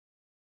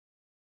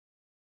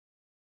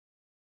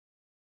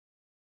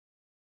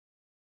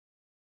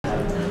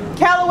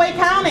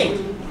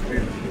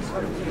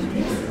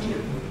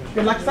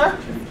Good luck, sir.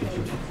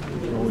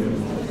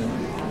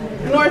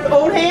 North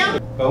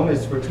Oldham.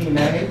 Bonus for Team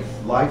A,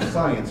 life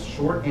science,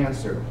 short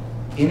answer.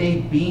 In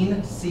a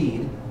bean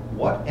seed,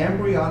 what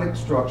embryonic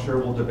structure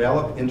will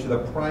develop into the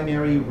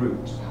primary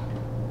root?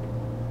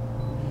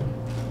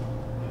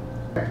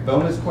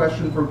 Bonus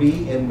question for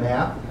B in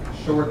math,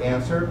 short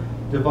answer.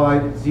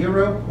 Divide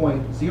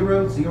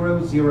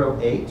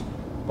 0.0008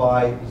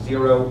 by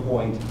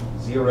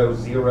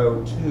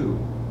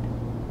 0.002.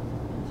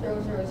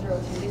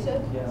 0002, you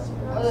said? Yeah.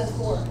 Oh, that's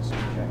 4.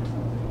 Okay.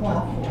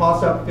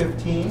 Toss up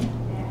 15,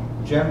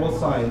 general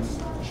science,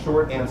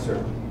 short answer.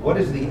 What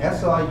is the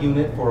SI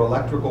unit for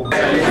electrical?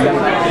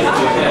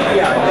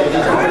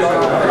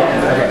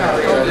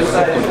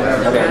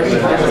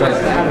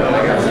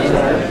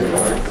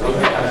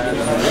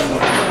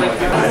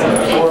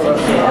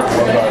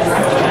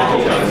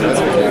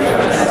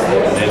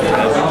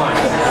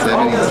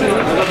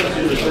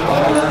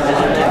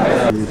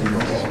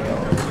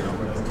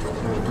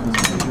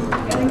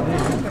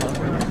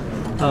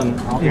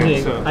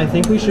 Okay, so I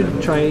think we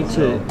should try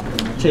to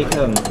take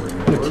a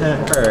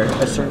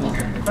certain.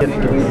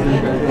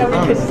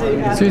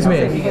 Excuse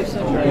me.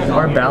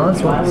 Our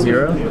balance went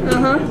 0.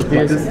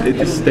 It just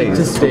stays. It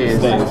just stays.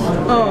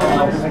 Oh.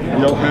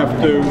 You'll have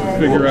to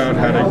figure out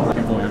how to.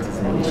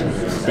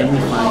 Then we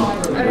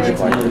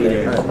find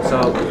milliliter. So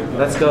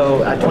let's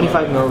go at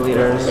 25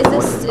 milliliters.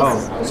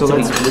 So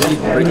let's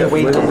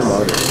weigh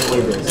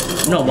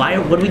this. No, why?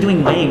 What are we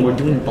doing weighing? We're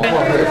doing bulk.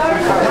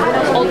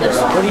 Hold this.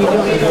 What are you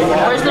doing?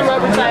 Where's the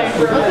rubber tire?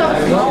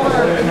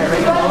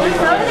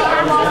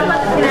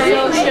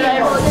 So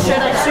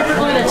should I super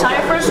glue the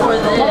tire first or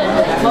the motor?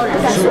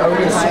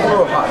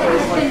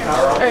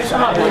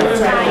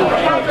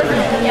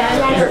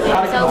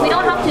 So we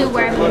don't have to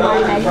worry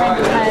about measurement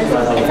because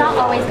it's not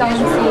always going to,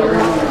 you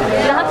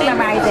don't have to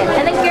memorize it.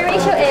 And the gear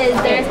ratio is,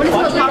 there's, what is it?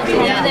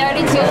 Yeah, they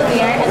already do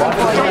here.